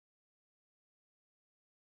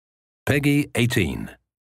Peggy 18.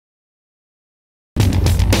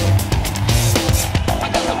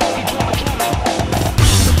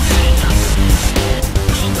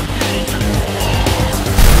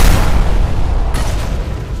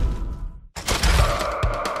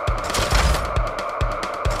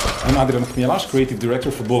 I'm Adrian Chmielasz, creative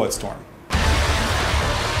director for Bulletstorm.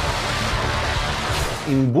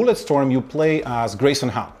 In Bulletstorm, you play as Grayson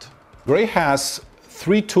Hunt. Gray has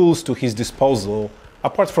 3 tools to his disposal,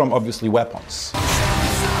 apart from obviously weapons.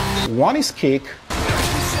 One is kick,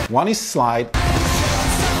 one is slide,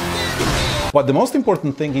 but the most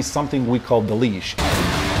important thing is something we call the leash.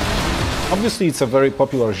 Obviously, it's a very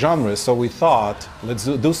popular genre, so we thought, let's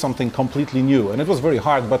do something completely new. And it was very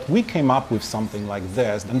hard, but we came up with something like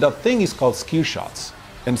this. And that thing is called skill shots.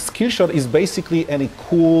 And skill shot is basically any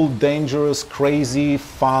cool, dangerous, crazy,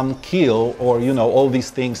 fun kill, or, you know, all these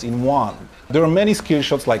things in one. There are many skill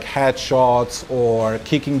shots like headshots or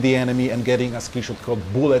kicking the enemy and getting a skill shot called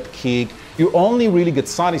bullet kick. You only really get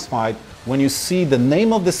satisfied when you see the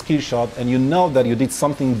name of the skill shot and you know that you did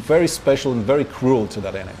something very special and very cruel to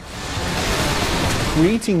that enemy.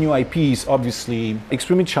 Creating new IP is obviously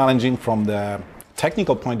extremely challenging from the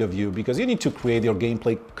technical point of view because you need to create your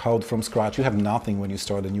gameplay code from scratch. You have nothing when you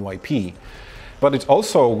start a new IP. But it's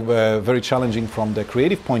also very challenging from the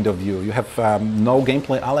creative point of view. You have no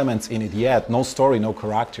gameplay elements in it yet, no story, no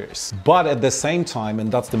characters. But at the same time,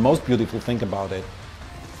 and that's the most beautiful thing about it,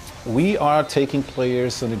 we are taking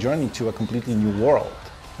players on a journey to a completely new world.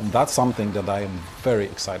 And that's something that I am very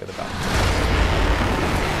excited about.